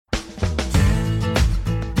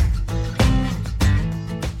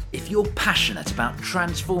you're passionate about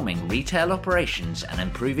transforming retail operations and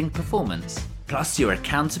improving performance, plus you're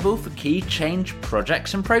accountable for key change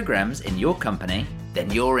projects and programs in your company, then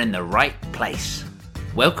you're in the right place.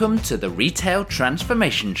 Welcome to the Retail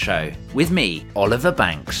Transformation Show with me, Oliver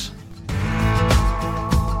Banks.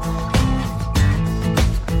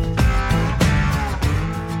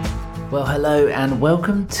 Well, hello and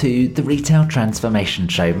welcome to the Retail Transformation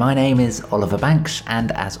Show. My name is Oliver Banks,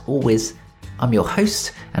 and as always, I'm your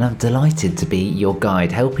host, and I'm delighted to be your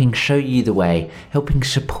guide, helping show you the way, helping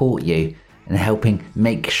support you, and helping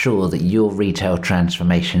make sure that your retail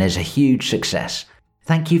transformation is a huge success.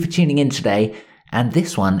 Thank you for tuning in today, and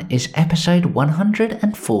this one is episode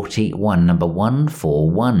 141, number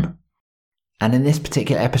 141. And in this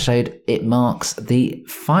particular episode, it marks the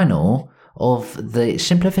final of the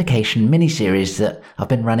simplification mini-series that I've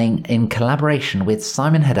been running in collaboration with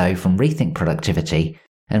Simon Haddow from Rethink Productivity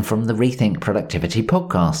and from the Rethink Productivity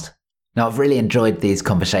podcast. Now, I've really enjoyed these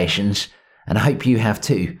conversations, and I hope you have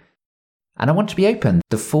too. And I want to be open.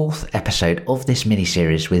 The fourth episode of this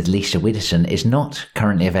mini-series with Lisa Widdowson is not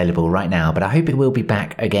currently available right now, but I hope it will be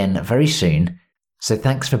back again very soon. So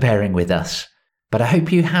thanks for bearing with us. But I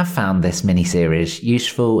hope you have found this mini-series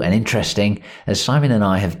useful and interesting, as Simon and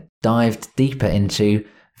I have dived deeper into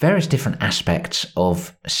various different aspects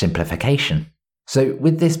of simplification. So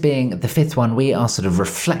with this being the fifth one, we are sort of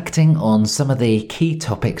reflecting on some of the key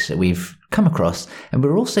topics that we've come across, and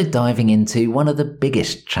we're also diving into one of the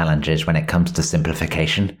biggest challenges when it comes to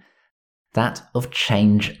simplification, that of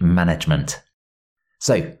change management.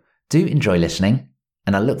 So do enjoy listening,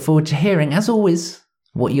 and I look forward to hearing, as always,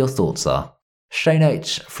 what your thoughts are. Show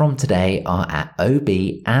notes from today are at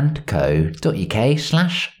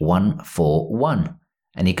obandco.uk/141.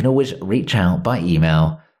 And you can always reach out by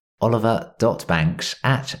email,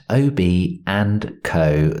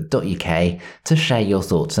 oliver.banks@obandco.uk, to share your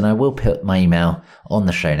thoughts. And I will put my email on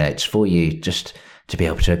the show notes for you, just to be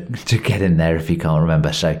able to get in there if you can't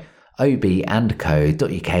remember. So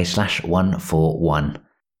obandco.uk/141.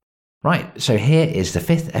 Right, so here is the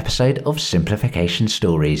fifth episode of Simplification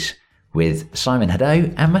Stories with Simon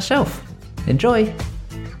Haddow and myself. Enjoy!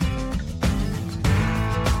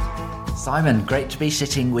 Simon, great to be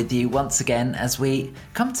sitting with you once again as we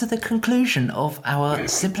come to the conclusion of our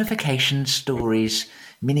Simplification Stories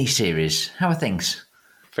mini-series. How are things?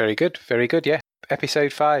 Very good, yeah.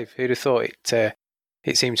 Episode 5, who'd have thought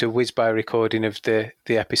it seemed to whiz by recording of the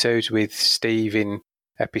episodes, with Steve in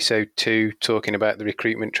episode 2 talking about the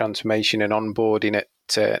recruitment transformation and onboarding at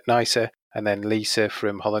NISA, and then Lisa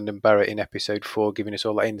from Holland and Barrett in episode 4 giving us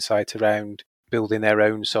all that insight around building their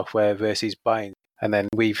own software versus buying. And then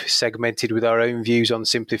we've segmented with our own views on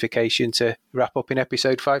simplification to wrap up in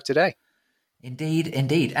episode 5 today. Indeed.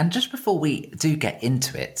 And just before we do get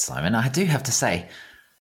into it, Simon, I do have to say,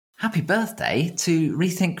 happy birthday to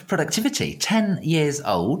Rethink Productivity. 10 years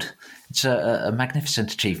old. It's a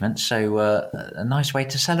magnificent achievement. So a nice way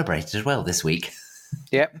to celebrate as well this week.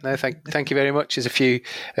 Yeah, no, thank you very much. There's a few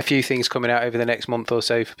things coming out over the next month or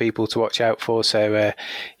so for people to watch out for. So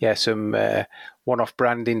some one-off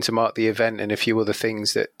branding to mark the event, and a few other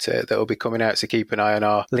things that will be coming out. So keep an eye on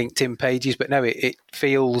our LinkedIn pages. But no, it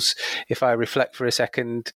feels, if I reflect for a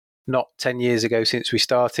second, not 10 years ago since we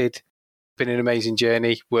started. Been an amazing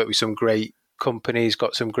journey. Worked with some great companies,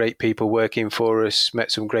 got some great people working for us, met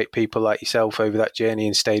some great people like yourself over that journey,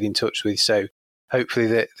 and stayed in touch with. So hopefully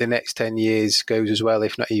the next 10 years goes as well,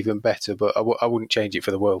 if not even better. But I wouldn't change it for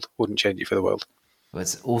the world. Well,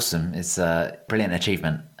 it's awesome. It's a brilliant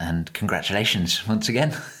achievement. And congratulations once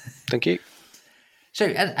again. Thank you. So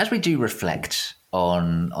as we do reflect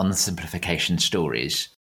on the simplification stories,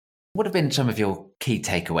 what have been some of your key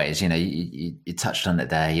takeaways? You know, you touched on it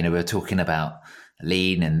there. You know, we were talking about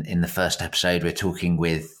lean in the first episode. We're talking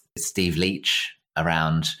with Steve Leach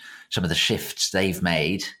around some of the shifts they've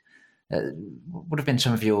made. What have been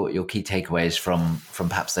some of your key takeaways from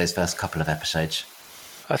perhaps those first couple of episodes?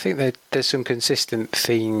 I think that there's some consistent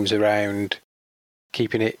themes around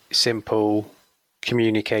keeping it simple,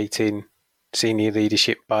 communicating, senior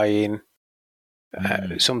leadership buy-in.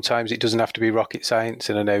 Sometimes it doesn't have to be rocket science,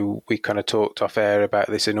 and I know we kind of talked off air about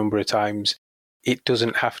this a number of times. It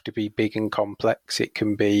doesn't have to be big and complex. It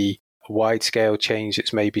can be a wide-scale change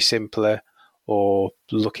that's maybe simpler, or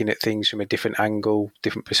looking at things from a different angle,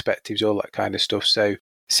 different perspectives, all that kind of stuff. So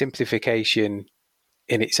simplification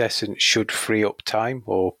in its essence should free up time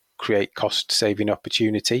or create cost-saving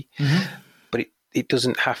opportunity. Mm-hmm. But it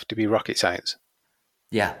doesn't have to be rocket science.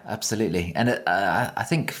 Yeah, absolutely. And I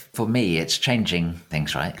think for me, it's changing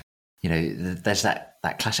things, right? You know, there's that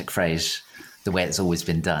classic phrase, the way it's always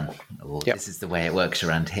been done, or This is the way it works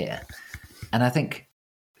around here. And I think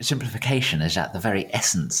simplification is at the very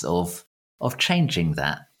essence of changing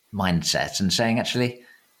that mindset and saying, actually,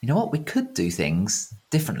 you know what, we could do things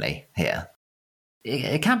differently here.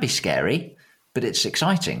 It can be scary, but it's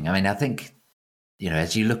exciting. I mean, I think,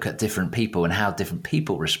 as you look at different people and how different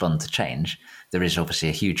people respond to change, there is obviously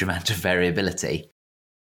a huge amount of variability.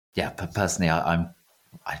 Yeah, but personally,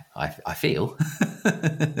 I feel,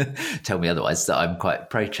 tell me otherwise, that I'm quite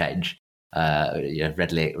pro change,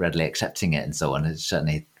 readily accepting it and so on. It's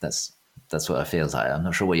certainly that's what it feels like. I'm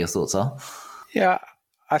not sure what your thoughts are. Yeah,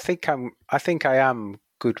 I think I am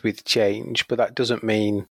good with change, but that doesn't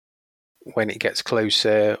mean when it gets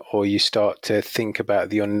closer or you start to think about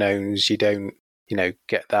the unknowns, you don't,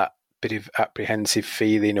 get that bit of apprehensive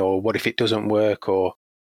feeling, or what if it doesn't work, or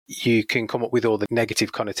you can come up with all the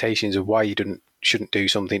negative connotations of why you shouldn't do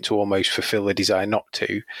something to almost fulfill the desire not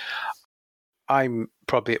to. I'm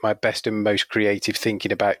probably at my best and most creative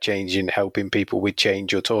thinking about change and helping people with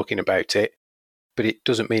change or talking about it, but it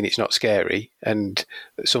doesn't mean it's not scary. And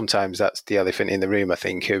sometimes that's the elephant in the room, I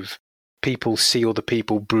think, of people see other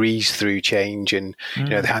people breeze through change and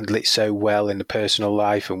they handle it so well in the personal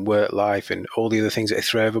life and work life and all the other things that they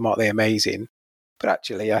throw over them, aren't they amazing? But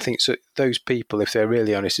actually, I think those people, if they're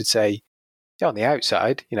really honest, would say, yeah, on the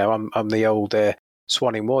outside, I'm the old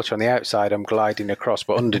swan in water. On the outside, I'm gliding across,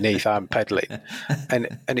 but underneath, I'm pedaling.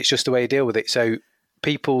 And it's just the way you deal with it. So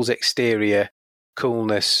people's exterior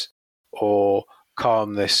coolness or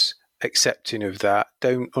calmness, accepting of that,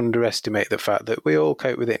 don't underestimate the fact that we all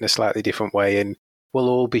cope with it in a slightly different way, and we'll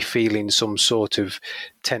all be feeling some sort of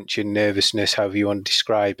tension, nervousness, however you want to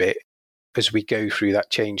describe it, as we go through that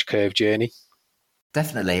change curve journey.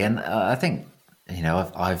 Definitely. And I think,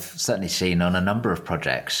 I've certainly seen on a number of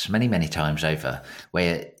projects many times over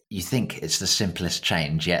where you think it's the simplest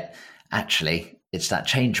change, yet actually it's that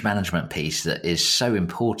change management piece that is so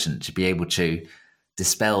important to be able to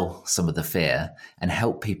dispel some of the fear and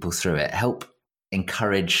help people through it, help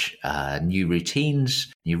encourage new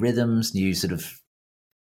routines, new rhythms, new sort of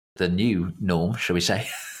the new norm, shall we say?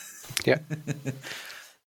 Yeah.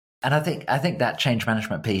 And I think that change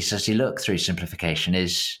management piece, as you look through simplification,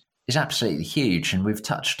 is absolutely huge. And we've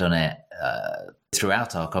touched on it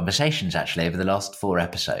throughout our conversations, actually, over the last 4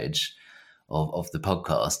 episodes of the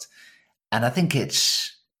podcast. And I think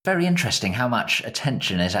it's very interesting how much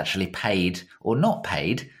attention is actually paid or not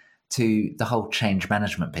paid to the whole change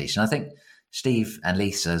management piece. And I think Steve and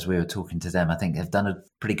Lisa, as we were talking to them, I think have done a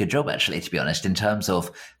pretty good job, actually, to be honest, in terms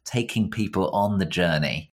of taking people on the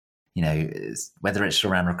journey, whether it's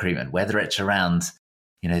around recruitment, whether it's around,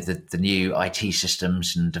 the new IT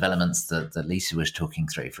systems and developments that Lisa was talking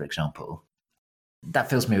through, for example. That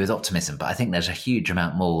fills me with optimism, but I think there's a huge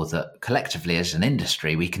amount more that collectively as an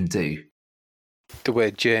industry we can do. The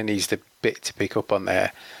word journey is the bit to pick up on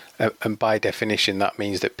there. And by definition, that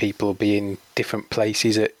means that people will be in different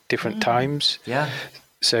places at different times. Yeah.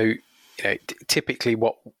 So, typically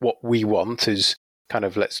what we want as kind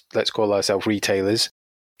of, let's call ourselves retailers,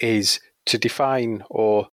 is to define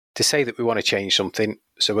or to say that we want to change something.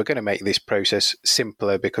 So we're going to make this process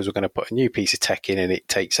simpler because we're going to put a new piece of tech in and it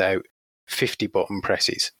takes out 50 button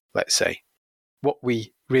presses, let's say. What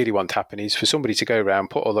we really want to happen is for somebody to go around,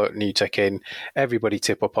 put all the new tech in, everybody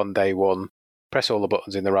tip up on day one, press all the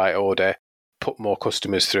buttons in the right order, put more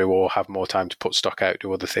customers through or have more time to put stock out,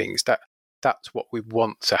 do other things. That's what we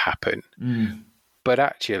want to happen. But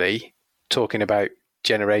actually, talking about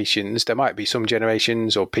generations, there might be some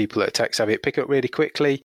generations or people that are tech savvy pick up really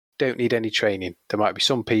quickly, don't need any training. There might be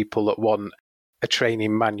some people that want a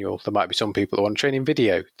training manual. There might be some people that want training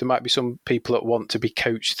video. There might be some people that want to be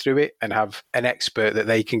coached through it and have an expert that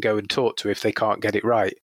they can go and talk to if they can't get it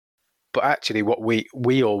right. But actually what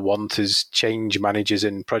we all want as change managers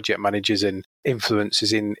and project managers and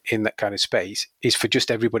influencers in that kind of space is for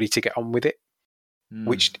just everybody to get on with it,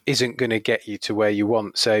 which isn't going to get you to where you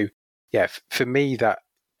want. So yeah, for me, that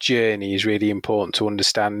journey is really important to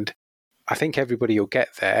understand. I think everybody will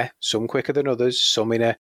get there, some quicker than others, some in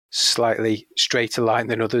a slightly straighter line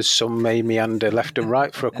than others, some may meander left and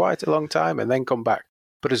right for quite a long time and then come back.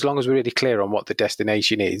 But as long as we're really clear on what the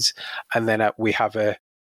destination is, and then we have a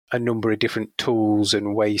number of different tools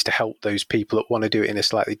and ways to help those people that want to do it in a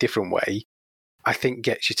slightly different way, I think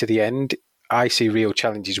gets you to the end. I see real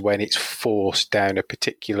challenges when it's forced down a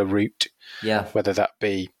particular route. Yeah. Whether that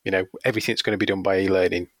be, everything's going to be done by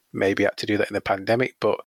e-learning. Maybe had to do that in the pandemic,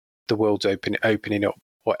 but the world's opening up.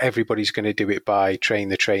 Or everybody's going to do it by train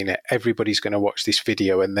the trainer. Everybody's going to watch this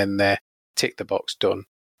video and then they're tick the box done.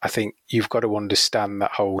 I think you've got to understand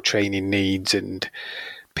that whole training needs and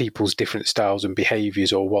people's different styles and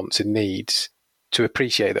behaviours or wants and needs to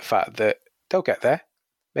appreciate the fact that they'll get there.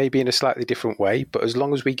 maybe in a slightly different way, but as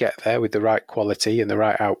long as we get there with the right quality and the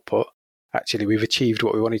right output, actually we've achieved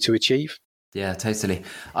what we wanted to achieve. Yeah, totally.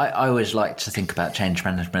 I always like to think about change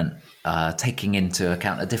management taking into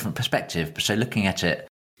account a different perspective. So looking at it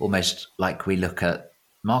almost like we look at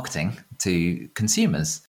marketing to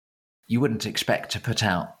consumers. You wouldn't expect to put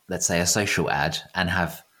out, let's say, a social ad and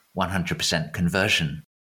have 100% conversion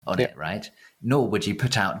on it, right? Nor would you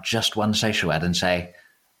put out just one social ad and say,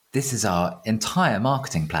 this is our entire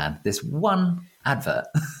marketing plan, this one advert,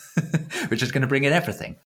 which is going to bring in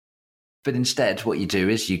everything. But instead, what you do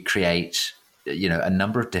is you create, a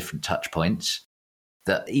number of different touch points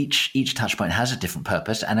that each touch point has a different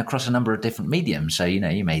purpose and across a number of different mediums. So,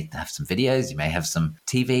 you may have some videos, you may have some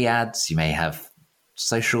TV ads, you may have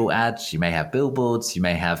social ads, you may have billboards, you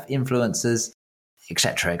may have influencers,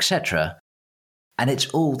 etc., etc. And it's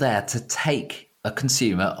all there to take a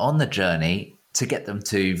consumer on the journey to get them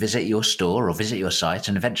to visit your store or visit your site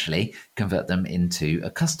and eventually convert them into a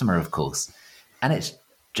customer, of course. And it's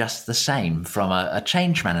just the same from a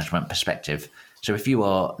change management perspective. So if you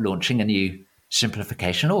are launching a new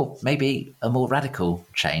simplification or maybe a more radical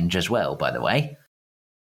change as well, by the way,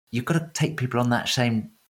 you've got to take people on that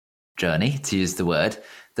same journey, to use the word,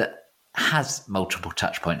 that has multiple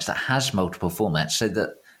touch points, that has multiple formats, so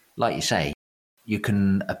that, like you say, you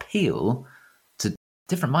can appeal to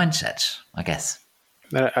different mindsets, I guess.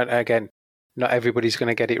 And again, not everybody's going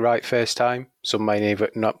to get it right first time. Some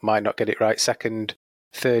might not get it right second,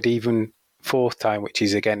 third, even fourth time, which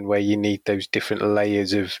is, again, where you need those different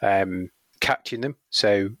layers of catching them.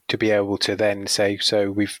 So to be able to then say, so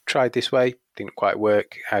we've tried this way, didn't quite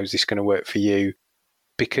work. How's this going to work for you?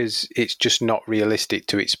 Because it's just not realistic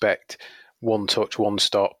to expect one touch, one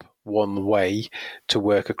stop, one way to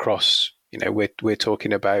work across. We're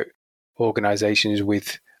talking about organisations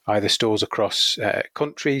with either stores across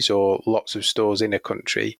countries or lots of stores in a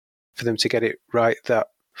country. For them to get it right that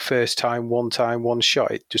first time, one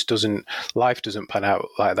shot, life doesn't pan out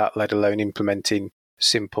like that, let alone implementing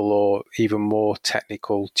simple or even more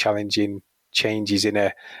technical, challenging changes in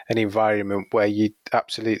an environment where you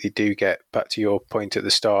absolutely do get back to your point at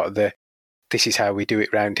the start, this is how we do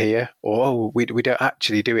it round here, or we don't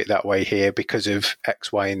actually do it that way here because of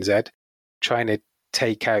X, Y, and Z. Trying to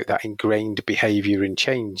take out that ingrained behaviour and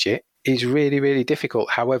change it is really, really difficult.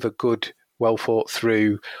 However good, well thought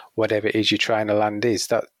through, whatever it is you're trying to land is,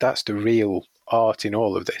 that's the real art in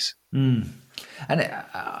all of this. And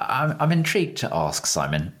I'm intrigued to ask,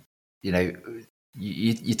 Simon,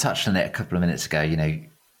 you touched on it a couple of minutes ago,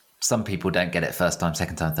 some people don't get it first time,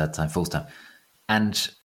 second time, third time, fourth time. And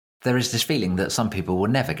there is this feeling that some people will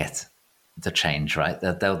never get the change, right?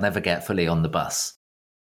 That they'll never get fully on the bus.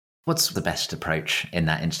 What's the best approach in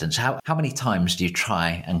that instance? How many times do you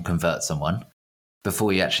try and convert someone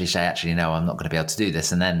before you actually say, no, I'm not going to be able to do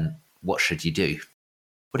this? And then what should you do?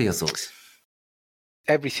 What are your thoughts?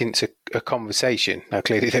 Everything's a conversation. Now,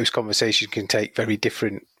 clearly those conversations can take very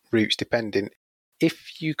different routes depending.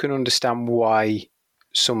 If you can understand why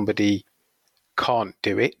somebody can't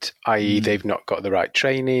do it, i.e. they've not got the right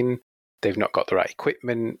training, they've not got the right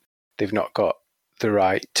equipment, they've not got the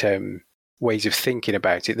right ways of thinking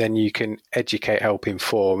about it, then you can educate, help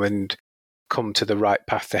inform, and come to the right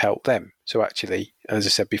path to help them. So actually, as I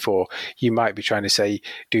said before, you might be trying to say,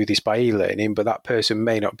 do this by e-learning, but that person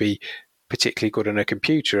may not be particularly good on a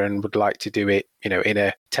computer and would like to do it, in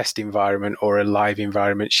a test environment or a live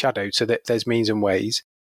environment shadowed, so that there's means and ways.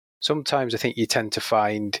 Sometimes I think you tend to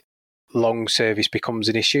find long service becomes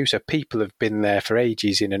an issue. So people have been there for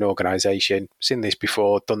ages in an organisation, seen this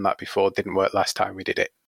before, done that before, didn't work last time we did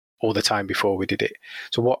it, or the time before we did it.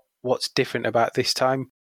 So what's different about this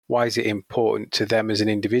time? Why is it important to them as an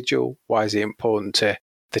individual? Why is it important to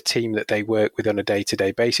the team that they work with on a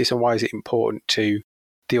day-to-day basis? And why is it important to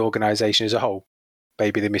the organisation as a whole?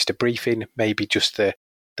 Maybe they missed a briefing, maybe just the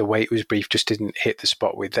way it was briefed just didn't hit the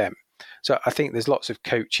spot with them. So I think there's lots of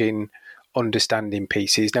coaching, understanding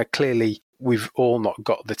pieces. Now, clearly, we've all not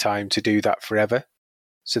got the time to do that forever.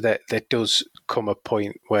 So that there does come a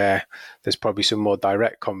point where there's probably some more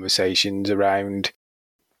direct conversations around,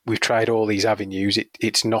 we've tried all these avenues,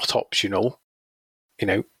 it's not optional.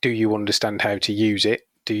 Do you understand how to use it?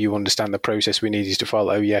 Do you understand the process we need you to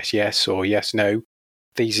follow? Yes, or yes, no.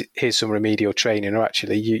 Here's some remedial training, or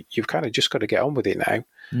actually you've kind of just got to get on with it now.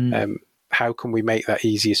 How can we make that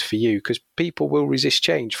easiest for you? Because people will resist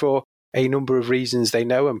change for a number of reasons they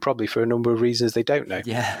know, and probably for a number of reasons they don't know.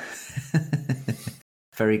 Yeah.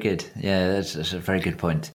 Very good. Yeah, that's a very good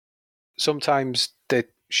point. Sometimes the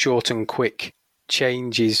short and quick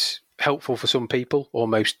change is helpful for some people,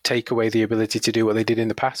 almost take away the ability to do what they did in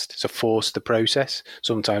the past, so force the process.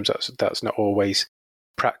 Sometimes that's not always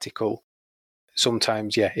practical.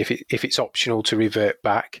 Sometimes, yeah, if it's optional to revert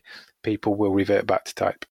back, people will revert back to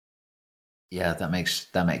type. Yeah, that makes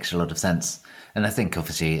a lot of sense. And I think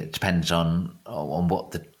obviously it depends on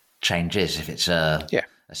what the change is. If it's a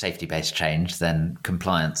safety-based change, then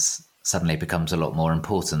compliance suddenly becomes a lot more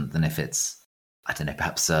important than if it's, I don't know,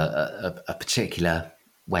 perhaps a particular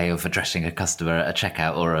way of addressing a customer at a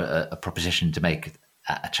checkout, or a proposition to make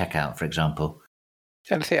at a checkout, for example.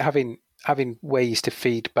 And I think having ways to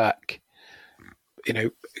feed back,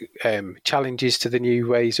 challenges to the new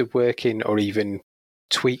ways of working, or even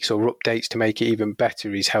tweaks or updates to make it even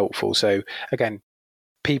better is helpful. So again,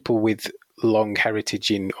 people with long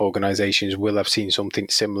heritage in organizations will have seen something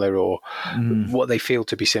similar, or what they feel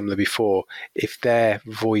to be similar before. If their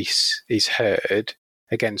voice is heard,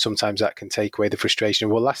 again, sometimes that can take away the frustration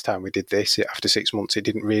of, well, last time we did this, after 6 months, it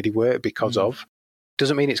didn't really work because of.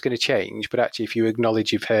 Doesn't mean it's going to change, but actually if you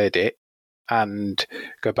acknowledge you've heard it and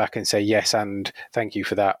go back and say, yes, and thank you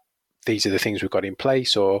for that, these are the things we've got in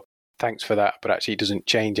place, or thanks for that, but actually it doesn't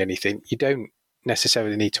change anything. You don't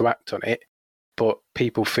necessarily need to act on it, but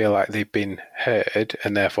people feel like they've been heard,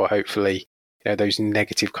 and therefore hopefully those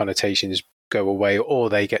negative connotations go away, or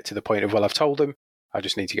they get to the point of, well, I've told them, I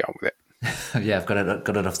just need to get on with it. Yeah, I've got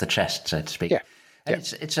it off the chest, so to speak. Yeah. And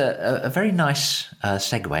it's a very nice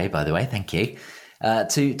segue, by the way, thank you,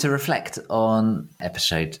 to reflect on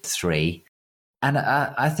episode 3. And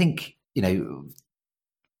I think,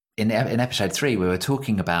 in episode 3, we were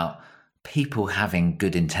talking about people having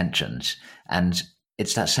good intentions, and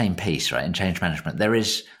it's that same piece, right? In change management, there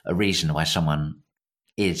is a reason why someone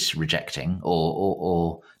is rejecting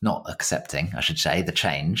or not accepting, I should say, the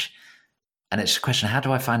change. And it's a question, how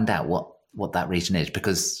do I find out what that reason is?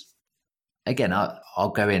 Because again, I'll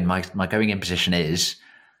go in, my going in position is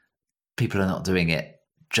people are not doing it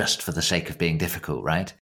just for the sake of being difficult,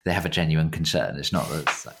 right? They have a genuine concern. It's not that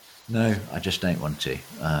it's like, no, I just don't want to.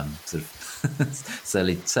 Sort of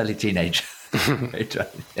surly teenage.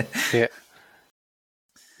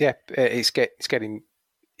 Yeah.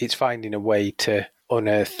 It's finding a way to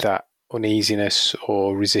unearth that uneasiness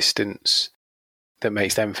or resistance that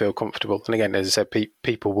makes them feel comfortable. And again, as I said,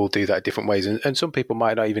 people will do that in different ways, and some people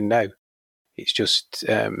might not even know. It's just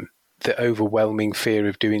the overwhelming fear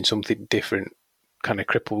of doing something different kind of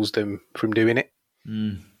cripples them from doing it.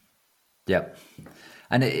 Yep.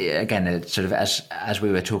 And again, it's sort of as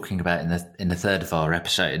we were talking about in the third of our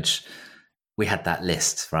episodes, we had that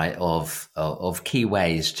list, right, of key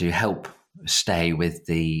ways to help stay with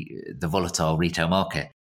the volatile retail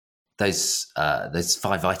market. Those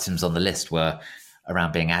 5 items on the list were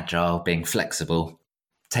around being agile, being flexible,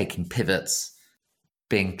 taking pivots,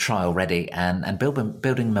 being trial ready, and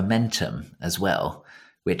building momentum as well,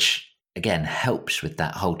 which again helps with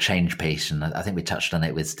that whole change piece. And I think we touched on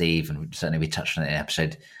it with Steve, and certainly we touched on it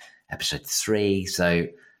in episode 3. So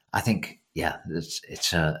I think, yeah,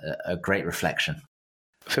 it's a great reflection.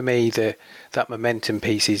 For me, that momentum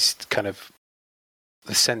piece is kind of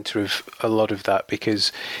the center of a lot of that,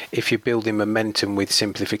 because if you're building momentum with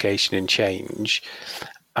simplification and change,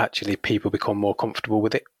 actually people become more comfortable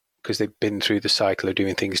with it because they've been through the cycle of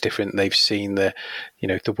doing things different. They've seen the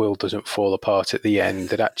world doesn't fall apart at the end,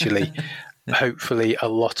 that actually hopefully a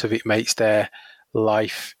lot of it makes their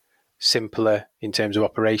life simpler in terms of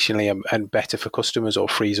operationally and better for customers, or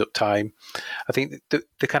frees up time. I think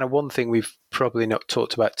the kind of one thing we've probably not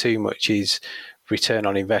talked about too much is return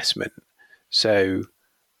on investment. So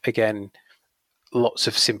again, lots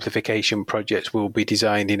of simplification projects will be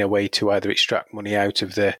designed in a way to either extract money out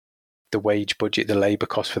of the wage budget, the labour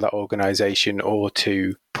cost for that organisation, or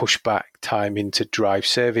to push back time into drive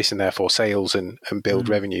service and therefore sales and build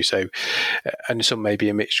revenue. So, and some may be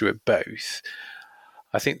a mixture of both.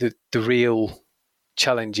 I think that the real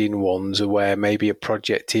challenging ones are where maybe a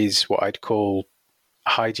project is what I'd call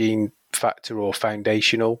hygiene factor or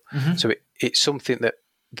foundational. So it's something that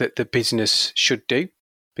the business should do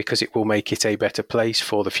because it will make it a better place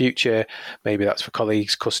for the future. Maybe that's for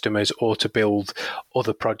colleagues, customers, or to build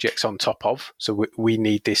other projects on top of. So we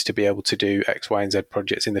need this to be able to do X, Y, and Z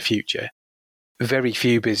projects in the future. Very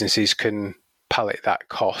few businesses can pallet that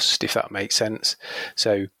cost, if that makes sense.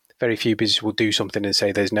 So very few businesses will do something and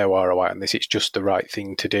say there's no ROI on this, it's just the right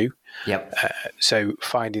thing to do. Yep. So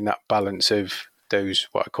finding that balance of those,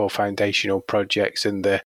 what I call foundational projects, and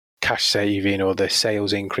the cash saving or the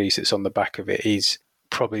sales increase that's on the back of it is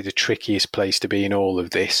probably the trickiest place to be in all of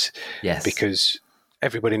this. Yes. Because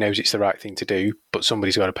everybody knows it's the right thing to do, but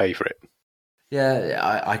somebody's got to pay for it.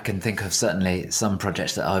 Yeah, I can think of certainly some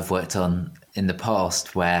projects that I've worked on in the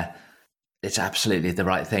past where it's absolutely the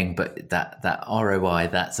right thing, but that ROI,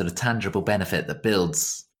 that sort of tangible benefit that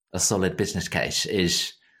builds a solid business case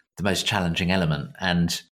is the most challenging element.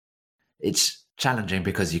 And it's challenging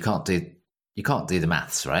because you can't do the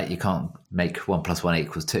maths, right? You can't make 1 + 1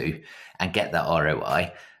 = 2 and get that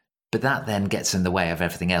ROI. But that then gets in the way of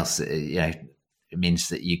everything else. It means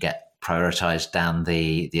that you get prioritized down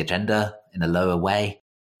the agenda in a lower way.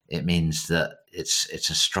 It means that it's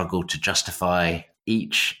a struggle to justify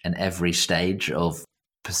each and every stage of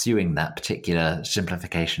pursuing that particular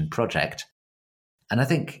simplification project. And I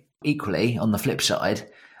think equally, on the flip side,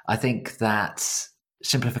 I think that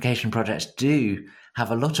simplification projects do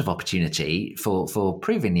have a lot of opportunity for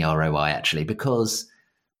proving the ROI, actually, because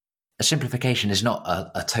a simplification is not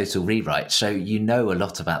a total rewrite. So you know a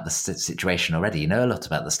lot about the situation already. You know a lot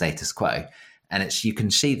about the status quo. And you can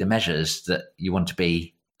see the measures that you want to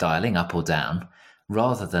be dialing up or down,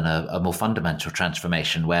 rather than a more fundamental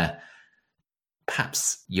transformation where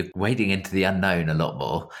perhaps you're wading into the unknown a lot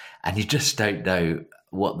more and you just don't know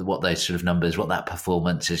what those sort of numbers, what that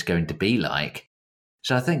performance is going to be like.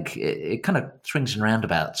 So I think it kind of swings and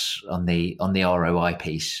roundabouts on the ROI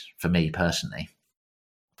piece for me personally.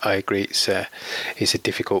 I agree. It's a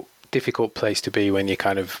difficult place to be when you're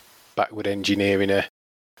kind of backward engineering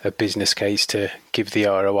a business case to give the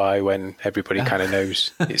ROI when everybody kind of knows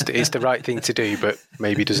it's the right thing to do, but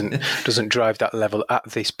maybe doesn't drive that level at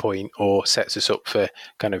this point or sets us up for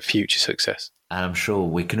kind of future success. And I'm sure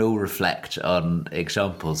we can all reflect on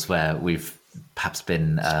examples where we've perhaps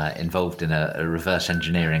been involved in a reverse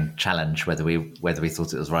engineering challenge, whether we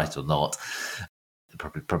thought it was right or not.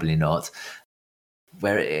 Probably not.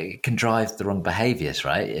 Where it can drive the wrong behaviors,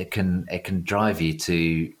 right? It can drive you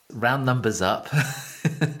to round numbers up,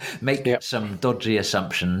 make some dodgy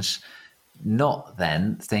assumptions, not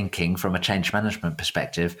then thinking from a change management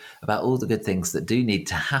perspective about all the good things that do need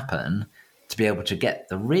to happen to be able to get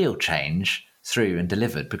the real change through and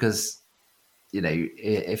delivered. Because,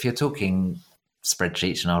 if you're talking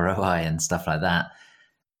spreadsheets and ROI and stuff like that,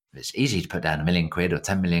 it's easy to put down £1 million or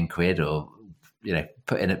 10 million quid or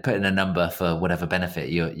put in a number for whatever benefit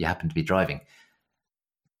you happen to be driving.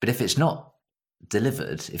 But if it's not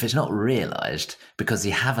delivered, if it's not realized because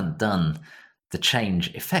you haven't done the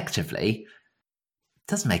change effectively, it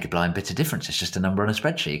doesn't make a blind bit of difference. It's just a number on a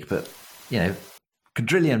spreadsheet. But,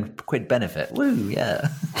 quadrillion quid benefit. Woo, yeah.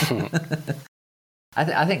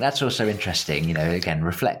 I think that's also interesting, again,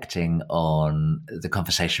 reflecting on the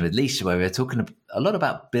conversation with Lisa, where we were talking a lot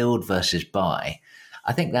about build versus buy.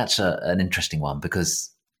 I think that's an interesting one because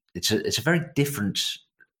it's a very different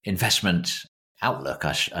investment outlook,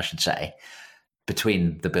 I should say,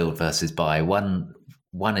 between the build versus buy. One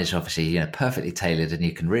is obviously perfectly tailored and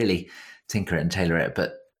you can really tinker it and tailor it,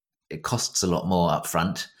 but it costs a lot more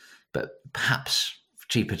upfront, but perhaps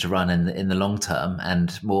cheaper to run in the long term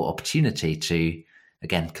and more opportunity to,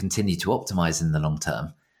 again, continue to optimize in the long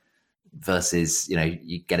term. Versus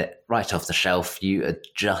you get it right off the shelf, you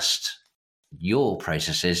adjust your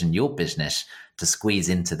processes and your business to squeeze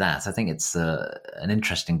into that. I think it's an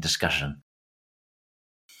interesting discussion.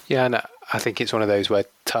 Yeah, and I think it's one of those where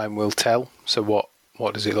time will tell. So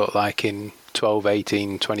what does it look like in 12,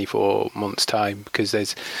 18, 24 months' time? Because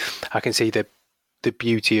I can see the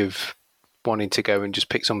beauty of wanting to go and just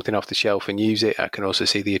pick something off the shelf and use it. I can also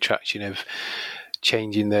see the attraction of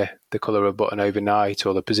changing the colour of a button overnight,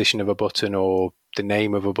 or the position of a button, or the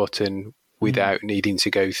name of a button, without needing to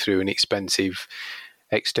go through an expensive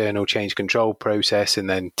external change control process and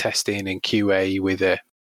then testing and QA with a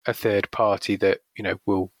third party that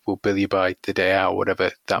will bill you by the day out, whatever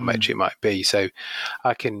that metric might be. So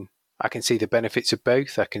I can see the benefits of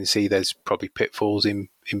both. I can see there's probably pitfalls in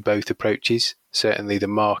both approaches. Certainly the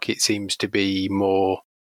market seems to be more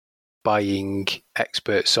buying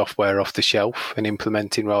expert software off the shelf and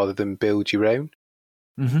implementing rather than build your own.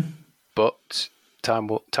 But time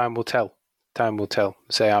will tell. Time will tell.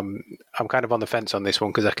 So I'm kind of on the fence on this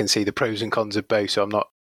one because I can see the pros and cons of both. So I'm not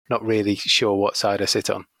really sure what side I sit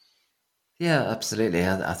on. Yeah, absolutely.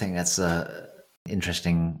 I think that's an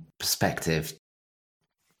interesting perspective.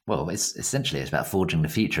 Well, it's about forging the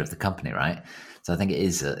future of the company, right? So I think it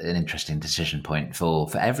is an interesting decision point for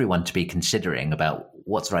everyone to be considering about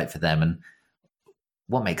what's right for them and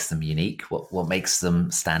what makes them unique, what makes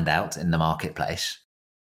them stand out in the marketplace.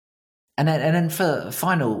 And then for a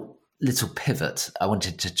final little pivot, I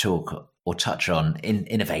wanted to talk or touch on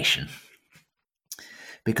innovation.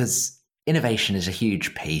 Because innovation is a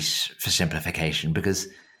huge piece for simplification, because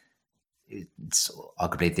it's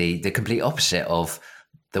arguably the complete opposite of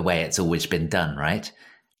the way it's always been done, right?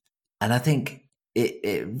 And I think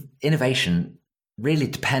innovation really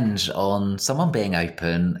depends on someone being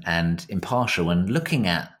open and impartial and looking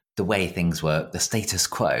at the way things work, the status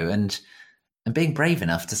quo, and and being brave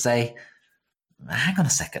enough to say, hang on a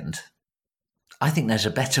second, I think there's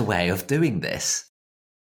a better way of doing this.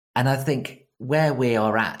 And I think where we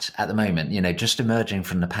are at the moment, just emerging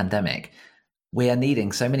from the pandemic, we are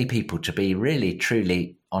needing so many people to be really,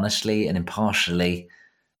 truly, honestly and impartially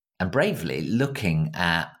and bravely looking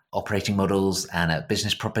at operating models and at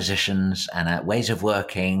business propositions and at ways of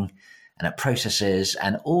working and at processes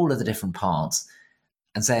and all of the different parts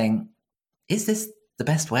and saying, is this the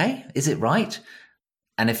best way? Is it right?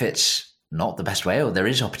 And if it's not the best way or there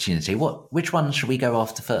is opportunity, which one should we go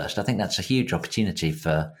after first? I think that's a huge opportunity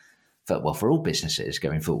for all businesses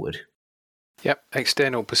going forward. Yep,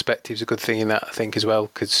 external perspective is a good thing in that, I think, as well,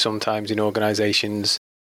 because sometimes in organisations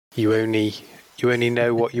you only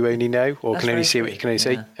know what you only know, or can only see what you can only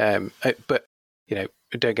see. But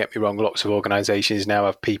don't get me wrong, lots of organisations now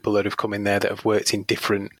have people that have come in there that have worked in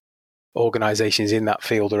different organisations in that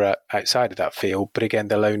field or outside of that field. But again,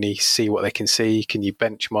 they'll only see what they can see. Can you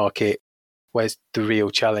benchmark it? Where's the real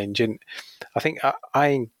challenge? And I think I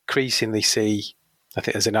increasingly see, I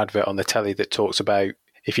think there's an advert on the telly that talks about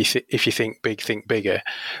if you think big, think bigger.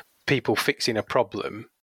 People fixing a problem,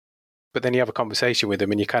 but then you have a conversation with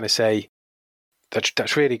them and you kind of say,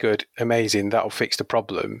 that's really good, amazing, that'll fix the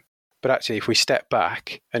problem. But actually, if we step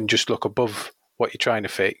back and just look above what you're trying to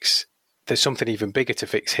fix, there's something even bigger to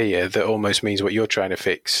fix here that almost means what you're trying to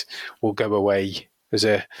fix will go away as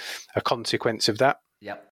a consequence of that.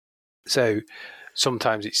 Yep. So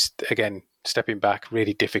sometimes it's, again, stepping back,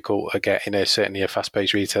 really difficult again certainly a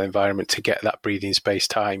fast-paced retail environment to get that breathing space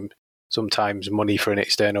time, sometimes money for an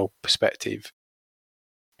external perspective.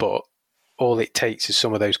 But all it takes is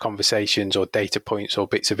some of those conversations or data points or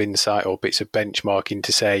bits of insight or bits of benchmarking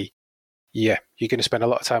to say, yeah, you're going to spend a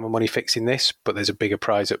lot of time and money fixing this, but there's a bigger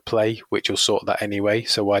prize at play, which will sort that anyway.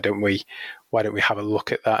 So why don't we have a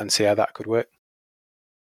look at that and see how that could work?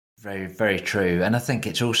 Very, very true. And I think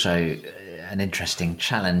it's also an interesting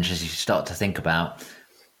challenge as you start to think about,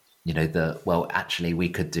 actually we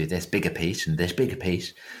could do this bigger piece and this bigger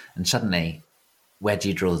piece. And suddenly, where do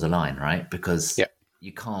you draw the line, right? Because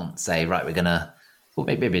you can't say, right, we're going to, well,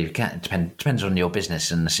 maybe you can. It depends on your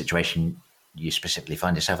business and the situation you specifically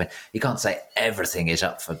find yourself in. You can't say everything is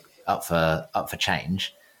up for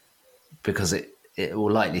change, because it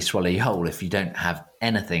will likely swallow you whole if you don't have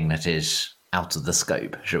anything that is out of the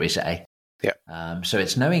scope, shall we say. Yeah. So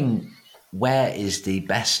it's knowing where is the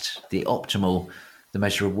best, the optimal, the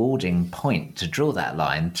most rewarding point to draw that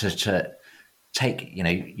line, to take,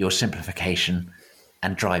 your simplification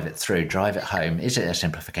and drive it home. Is it a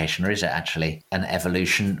simplification, or is it actually an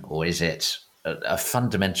evolution, or is it a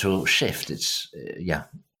fundamental shift? It's a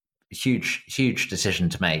huge decision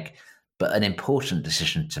to make, but an important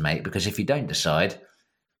decision to make, because if you don't decide,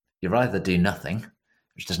 you'll either do nothing,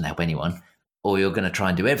 which doesn't help anyone, or you're going to try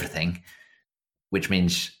and do everything, which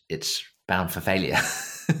means it's bound for failure,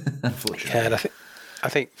 unfortunately. Yeah, and I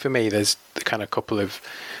think for me, there's the kind of couple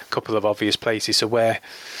of obvious places. So where,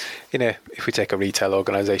 if we take a retail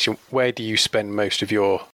organisation, where do you spend most of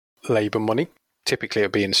your labour money? Typically,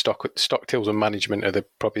 it'll be in stock tills and management are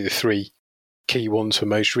probably the three key ones for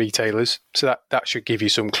most retailers. So that should give you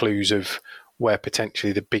some clues of where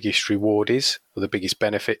potentially the biggest reward is, or the biggest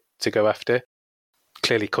benefit to go after.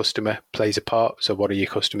 Clearly, customer plays a part. So what are your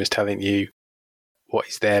customers telling you? What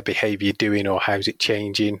is their behaviour doing, or how's it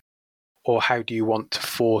changing? Or how do you want to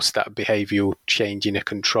force that behavioural change in a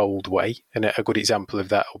controlled way? And a good example of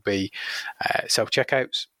that will be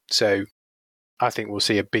self-checkouts. So I think we'll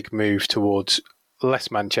see a big move towards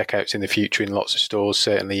less manned checkouts in the future in lots of stores,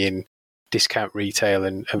 certainly in discount retail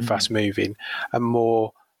and fast moving, and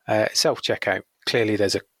more self-checkout. Clearly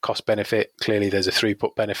there's a cost benefit. Clearly there's a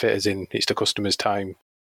throughput benefit, as in it's the customer's time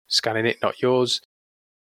scanning it, not yours.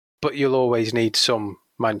 But you'll always need some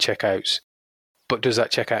manned checkouts. But does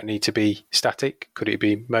that checkout need to be static? Could it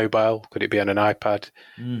be mobile? Could it be on an iPad?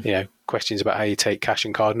 Questions about how you take cash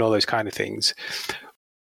and card and all those kind of things.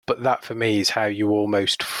 But that for me is how you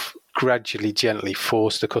almost gradually, gently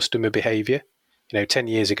force the customer behaviour. 10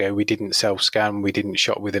 years ago, we didn't self-scan, we didn't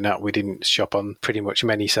shop with an app, we didn't shop on pretty much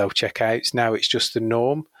many self-checkouts. Now it's just the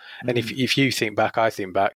norm. And if you think back, I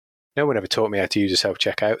think back, no one ever taught me how to use a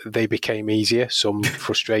self-checkout. They became easier. Some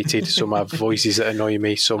frustrated, some have voices that annoy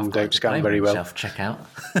me, some don't scan very well.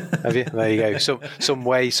 Self-checkout. Have you? There you go. Some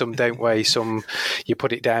weigh, some don't weigh, some you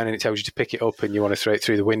put it down and it tells you to pick it up and you want to throw it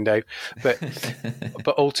through the window.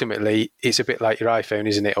 But ultimately, it's a bit like your iPhone,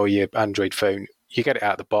 isn't it, or your Android phone. You get it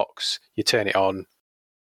out of the box, you turn it on,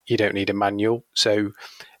 you don't need a manual. So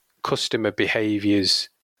customer behaviours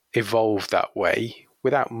evolve that way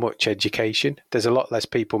without much education. There's a lot less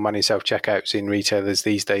people manning self-checkouts in retailers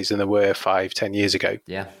these days than there were 5-10 years ago.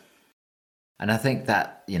 Yeah. And I think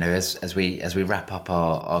that, as we wrap up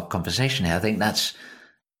our conversation here, I think that's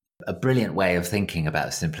a brilliant way of thinking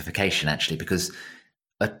about simplification, actually, because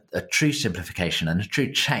a true simplification and a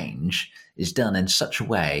true change is done in such a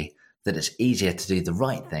way that it's easier to do the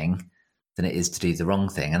right thing than it is to do the wrong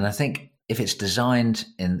thing. And I think if it's designed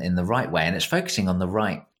in the right way and it's focusing on the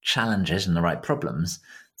right challenges and the right problems,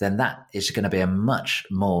 then that is going to be a much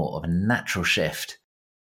more of a natural shift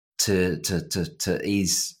to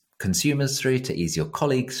ease consumers through, to ease your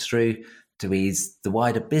colleagues through, to ease the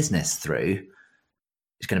wider business through.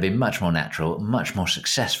 It's going to be much more natural, much more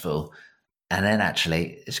successful. And then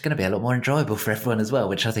actually, it's going to be a lot more enjoyable for everyone as well,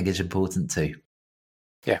 which I think is important too.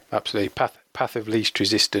 Yeah, absolutely. Path of least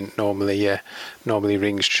resistance normally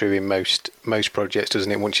rings true in most projects,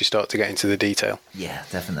 doesn't it, once you start to get into the detail? Yeah,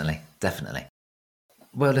 definitely.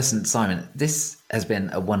 Well, listen, Simon, this has been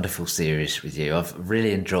a wonderful series with you. I've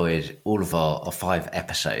really enjoyed all of our 5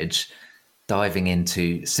 episodes, diving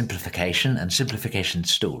into simplification and simplification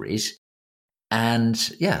stories.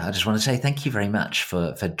 And yeah, I just want to say thank you very much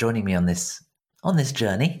for joining me on this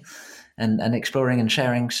journey and exploring and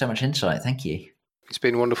sharing so much insight. Thank you. It's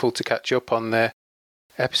been wonderful to catch up on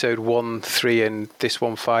episode 1, 3 and this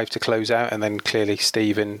one 5 to close out, and then clearly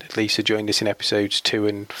Steve and Lisa joined us in episodes 2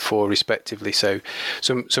 and 4 respectively. So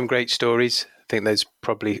some great stories. I think there's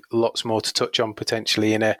probably lots more to touch on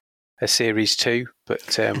potentially in a series 2,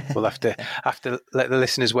 but we'll have to let the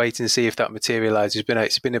listeners wait and see if that materialises.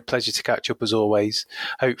 It's been a pleasure to catch up as always.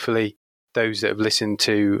 Hopefully those that have listened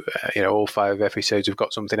to all 5 episodes have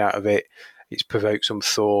got something out of it. It's provoked some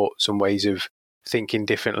thought, some ways of thinking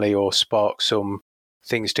differently, or spark some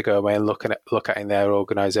things to go away and look at in their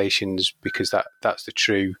organisations, because that's the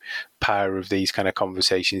true power of these kind of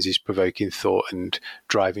conversations, is provoking thought and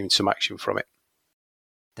driving some action from it.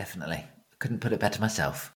 Definitely. Couldn't put it better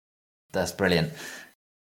myself. That's brilliant.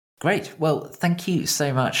 Great. Well, thank you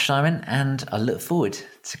so much, Simon, and I look forward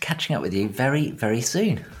to catching up with you very, very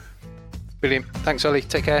soon. Brilliant. Thanks, Ollie.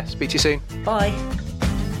 Take care. Speak to you soon. Bye.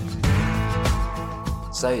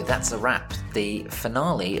 So that's a wrap. The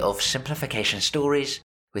finale of Simplification Stories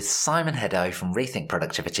with Simon Heddo from Rethink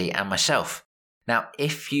Productivity and myself. Now,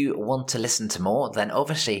 if you want to listen to more, then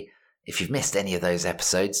obviously, if you've missed any of those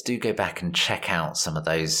episodes, do go back and check out some of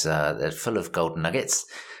those. They're full of golden nuggets.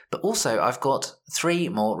 But also, I've got 3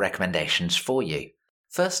 more recommendations for you.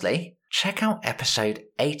 Firstly, check out episode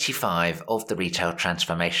 85 of the Retail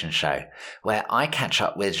Transformation Show, where I catch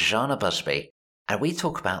up with Jana Busby and we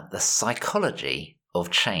talk about the psychology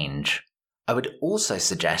of change. I would also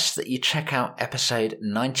suggest that you check out episode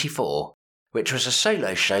 94, which was a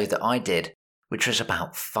solo show that I did, which was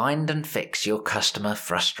about find and fix your customer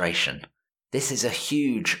frustration. This is a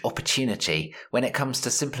huge opportunity when it comes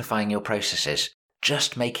to simplifying your processes,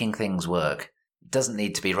 just making things work. It doesn't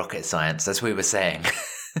need to be rocket science, as we were saying.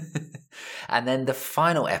 And then the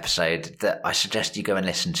final episode that I suggest you go and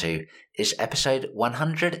listen to is episode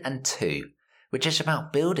 102, which is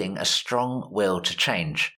about building a strong will to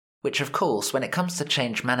change, which of course, when it comes to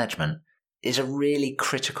change management, is a really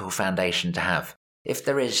critical foundation to have. If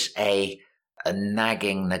there is a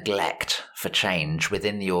nagging neglect for change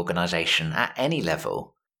within the organisation at any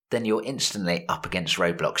level, then you're instantly up against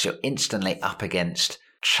roadblocks. You're instantly up against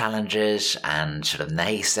challenges and sort of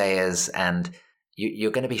naysayers, and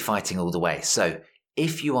you're going to be fighting all the way. So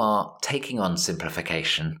if you are taking on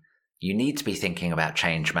simplification, you need to be thinking about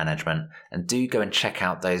change management, and do go and check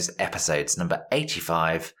out those episodes, number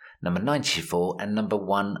 85, number 94, and number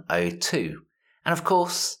 102. And of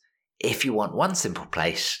course, if you want one simple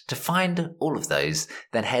place to find all of those,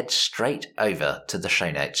 then head straight over to the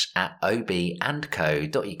show notes at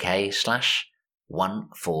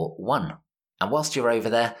obandco.uk/141. And whilst you're over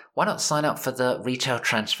there, why not sign up for the Retail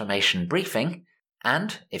Transformation Briefing?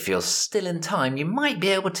 And if you're still in time, you might be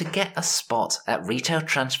able to get a spot at Retail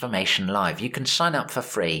Transformation Live. You can sign up for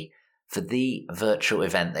free for the virtual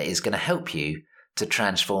event that is going to help you to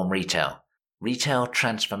transform retail.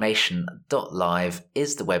 retailtransformation.live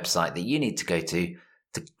is the website that you need to go to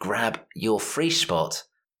grab your free spot.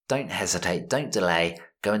 Don't hesitate, don't delay,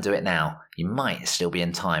 go and do it now. You might still be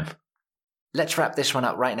in time. Let's wrap this one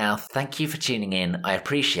up right now. Thank you for tuning in. I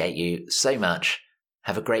appreciate you so much.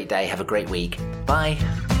 Have a great day, have a great week. Bye.